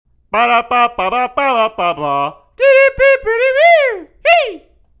Ba da ba ba ba ba ba ba.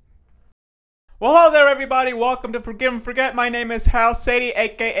 Well, hello there, everybody. Welcome to Forgive and Forget. My name is Hal Sadie,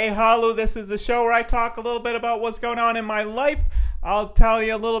 aka Halu. This is the show where I talk a little bit about what's going on in my life. I'll tell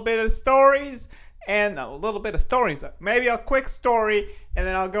you a little bit of stories, maybe a quick story, and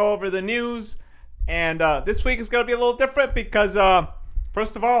then I'll go over the news. And this week is going to be a little different because,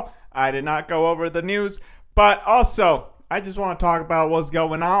 first of all, I did not go over the news, but also I just want to talk about what's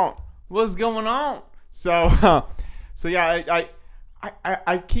going on. So,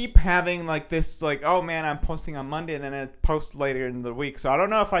 I keep having like this, like, oh man, I'm posting on Monday and then I post later in the week. So I don't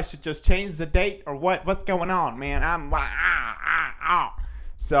know if I should just change the date or what's going on, man.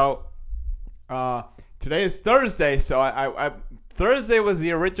 So today is Thursday. So Thursday was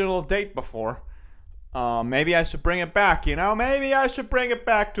the original date before. Maybe I should bring it back, maybe I should bring it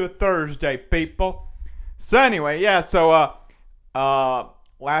back to a Thursday, people. So anyway, yeah. So,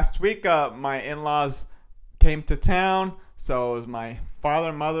 last week, my in-laws came to town. So it was my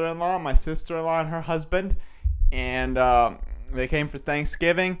father, mother-in-law, my sister-in-law, and her husband. And they came for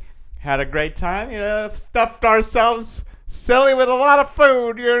Thanksgiving. Had a great time. Stuffed ourselves silly with a lot of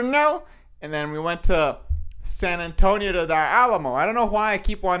food, And then we went to San Antonio to the Alamo. I don't know why I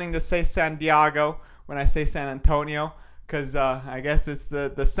keep wanting to say San Diego when I say San Antonio. Because I guess it's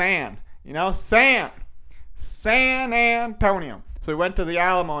the sand. San Antonio. So we went to the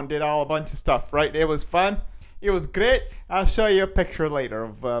Alamo and did a bunch of stuff, right? It was fun. It was great. I'll show you a picture later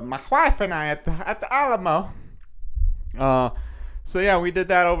of my wife and I at the Alamo. So yeah, we did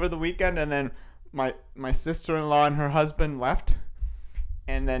that over the weekend, and then my sister-in-law and her husband left.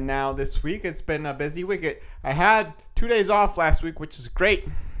 And then now this week, it's been a busy week. I had 2 days off last week, which is great.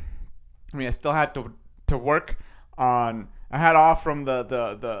 I mean, I still had to work on. I had off from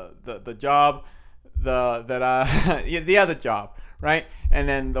the job, the other job. Right, and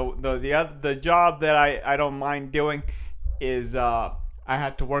then the job that I don't mind doing is I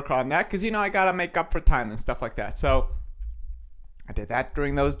had to work on that because I gotta make up for time and stuff like that. So I did that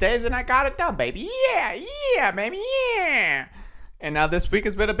during those days and I got it done, baby. Yeah, baby, yeah. And now this week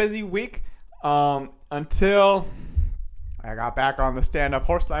has been a busy week until I got back on the stand-up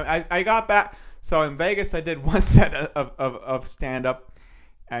horse line. I got back. So in Vegas, I did one set of stand-up.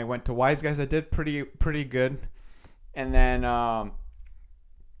 I went to Wise Guys. I did pretty good. And then I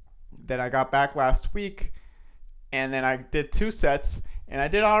got back last week, and then I did 2 sets, and I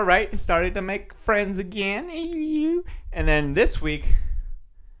did all right. Started to make friends again. And then this week,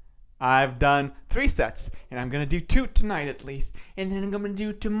 I've done 3 sets, and I'm going to do 2 tonight at least. And then I'm going to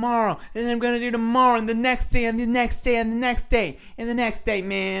do tomorrow, and then I'm going to do tomorrow, and the next day, and the next day, and the next day, and the next day,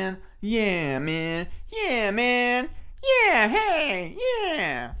 man. Yeah, man. Yeah, man. Yeah, hey,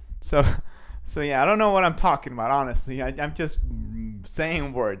 yeah. So yeah, I don't know what I'm talking about, honestly. I'm just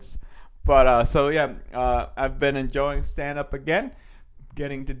saying words. But I've been enjoying stand-up again,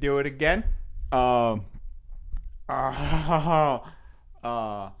 getting to do it again. I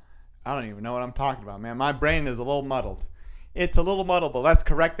don't even know what I'm talking about, man. My brain is a little muddled. It's a little muddled, but let's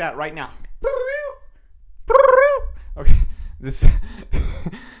correct that right now. Okay, this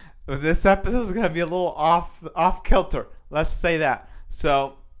episode is gonna be a little off kilter. Let's say that.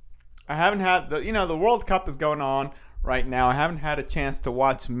 So I haven't had the World Cup is going on right now. I haven't had a chance to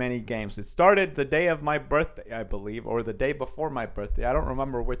watch many games. It started the day of my birthday, I believe, or the day before my birthday. I don't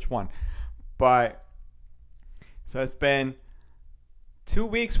remember which one. But so it's been 2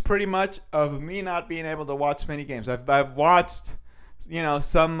 weeks pretty much of me not being able to watch many games. I've watched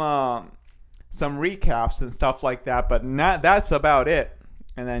some recaps and stuff like that, but that's about it.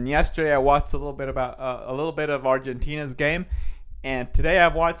 And then yesterday I watched a little bit of Argentina's game. And today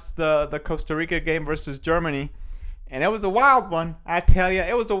I've watched the Costa Rica game versus Germany. And it was a wild one. I tell you,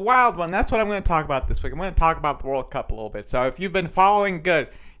 it was a wild one. That's what I'm going to talk about this week. I'm going to talk about the World Cup a little bit. So if you've been following, good.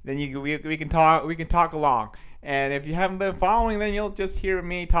 Then we can talk along. And if you haven't been following, then you'll just hear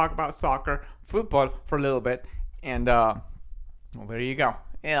me talk about soccer, football for a little bit. And well, there you go.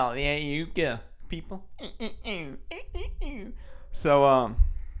 There you go, people. So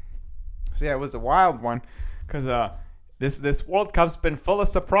yeah, it was a wild one because This World Cup's been full of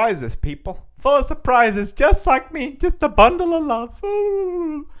surprises, people. Full of surprises, just like me. Just a bundle of love.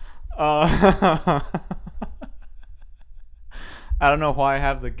 I don't know why I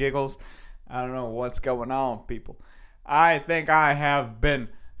have the giggles. I don't know what's going on, people. I think I have been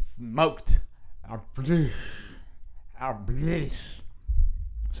smoked.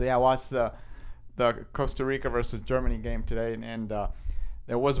 So yeah, I watched the Costa Rica versus Germany game today, and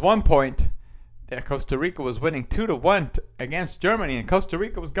there was one point that Costa Rica was winning 2-1 against Germany, and Costa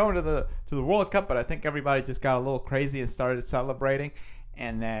Rica was going to the World Cup, but I think everybody just got a little crazy and started celebrating,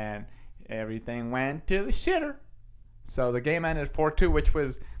 and then everything went to the shitter. So the game ended 4-2, which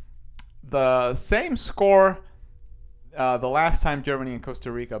was the same score the last time Germany and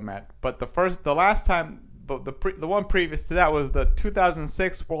Costa Rica met. But the one previous to that was the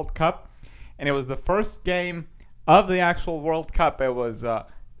 2006 World Cup, and it was the first game of the actual World Cup. It was the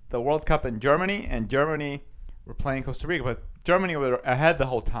World Cup in Germany, and Germany were playing Costa Rica, but Germany were ahead the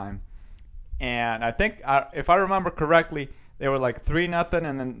whole time. And I think, if I remember correctly, they were like 3-0,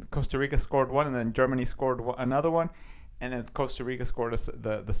 and then Costa Rica scored one, and then Germany scored another one, and then Costa Rica scored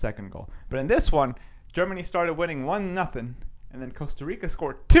the second goal. But in this one, Germany started winning 1-0, and then Costa Rica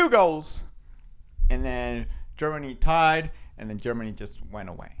scored 2 goals, and then Germany tied, and then Germany just went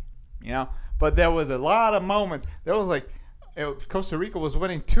away. But there was a lot of moments. There was Costa Rica was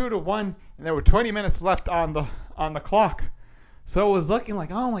winning 2-1, and there were 20 minutes left on the clock. So it was looking like,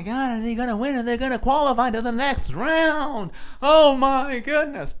 oh my God, are they going to win? Are they going to qualify to the next round? Oh my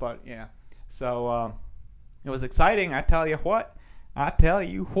goodness. But yeah, so it was exciting. I tell you what. What's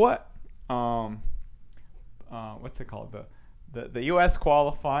it called? The U.S.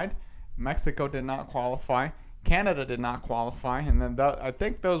 qualified. Mexico did not qualify. Canada did not qualify. And then I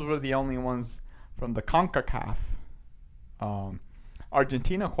think those were the only ones from the CONCACAF.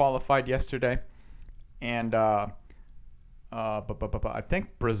 Argentina qualified yesterday. And I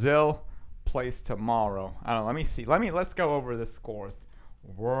think Brazil plays tomorrow. I don't know. Let me see. Let's go over the scores.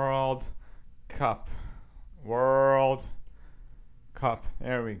 World Cup. There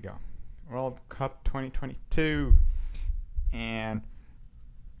we go. World Cup 2022. And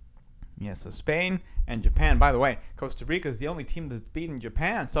yeah, so Spain and Japan. By the way, Costa Rica is the only team that's beaten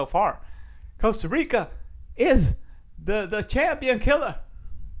Japan so far. Costa Rica is the champion killer.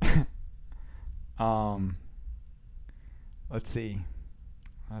 Let's see.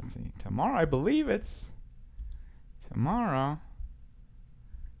 Tomorrow, I believe it's tomorrow.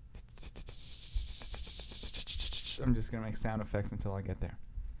 I'm just gonna make sound effects until I get there.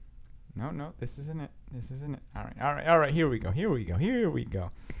 No, this isn't it. All right. Here we go.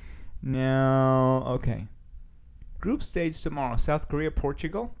 Now, okay. Group stage tomorrow: South Korea,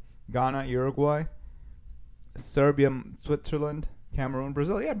 Portugal, Ghana, Uruguay, Serbia, Switzerland, Cameroon,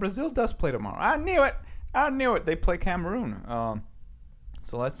 Brazil. Yeah, Brazil does play tomorrow. I knew it. They play Cameroon.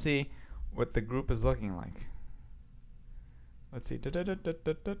 So let's see what the group is looking like. Let's see.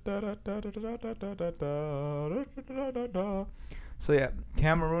 So yeah,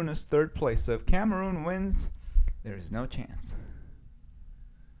 Cameroon is third place. So if Cameroon wins, there is no chance.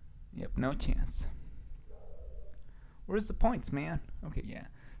 Yep, no chance. Where's the points, man? Okay, yeah.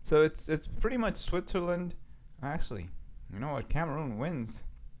 So it's pretty much Switzerland. Actually, you know what? Cameroon wins.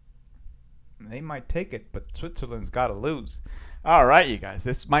 They might take it, but Switzerland's got to lose. All right, you guys.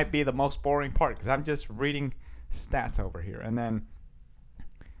 This might be the most boring part because I'm just reading stats over here. And then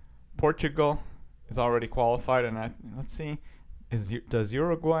Portugal is already qualified. And let's see. Does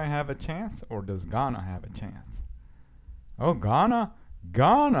Uruguay have a chance or does Ghana have a chance? Oh, Ghana.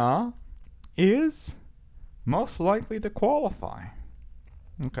 Ghana is most likely to qualify.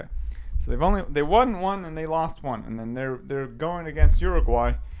 Okay. So they won one and they lost one. And then they're going against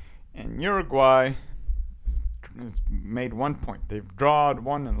Uruguay. And Uruguay has made 1 point. They've drawn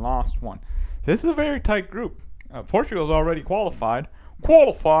one and lost one. So this is a very tight group. Portugal's already qualified.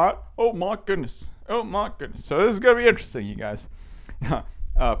 Oh my goodness. So this is going to be interesting, you guys.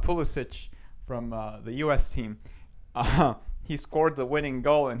 Pulisic from the U.S. team. He scored the winning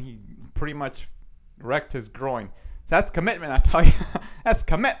goal and he pretty much wrecked his groin. So that's commitment, I tell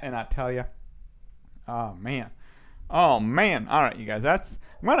you. Oh, man. All right, you guys. I'm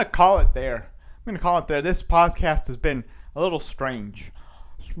going to call it there. This podcast has been a little strange.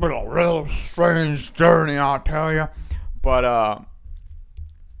 It's been a real strange journey, I'll tell you. But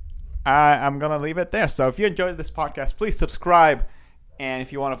I'm going to leave it there. So if you enjoyed this podcast, please subscribe. And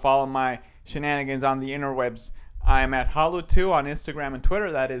if you want to follow my shenanigans on the interwebs, I'm at Halu2 on Instagram and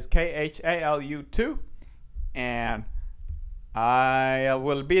Twitter. That is KHALU2. And I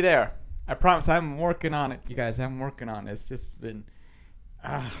will be there. I promise I'm working on it, you guys. I'm working on it. It's just been...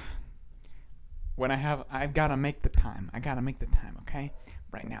 I've got to make the time. Okay?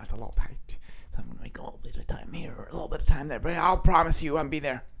 Right now it's a little tight. So I'm going to make a little bit of time here or a little bit of time there. But I'll promise you I'll be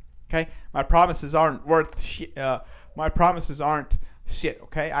there. Okay? My promises aren't worth shit. My promises aren't shit,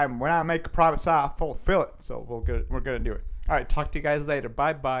 okay? When I make a promise, I fulfill it. So we're going to do it. All right, talk to you guys later.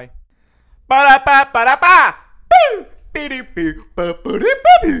 Bye-bye. Ba-da-ba-ba-da-ba! Boo! Be-de-boo!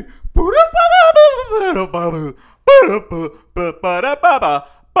 Ba-ba-da-ba-boo! Ba-da-ba-ba-ba-ba-ba! Ba-da-ba-ba-ba-ba-ba!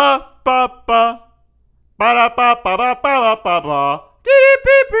 Ba-ba-ba! Ba-da-ba-ba-ba-ba-ba-ba!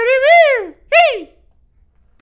 Dee-dee-bee-bee-dee-bee! Hey!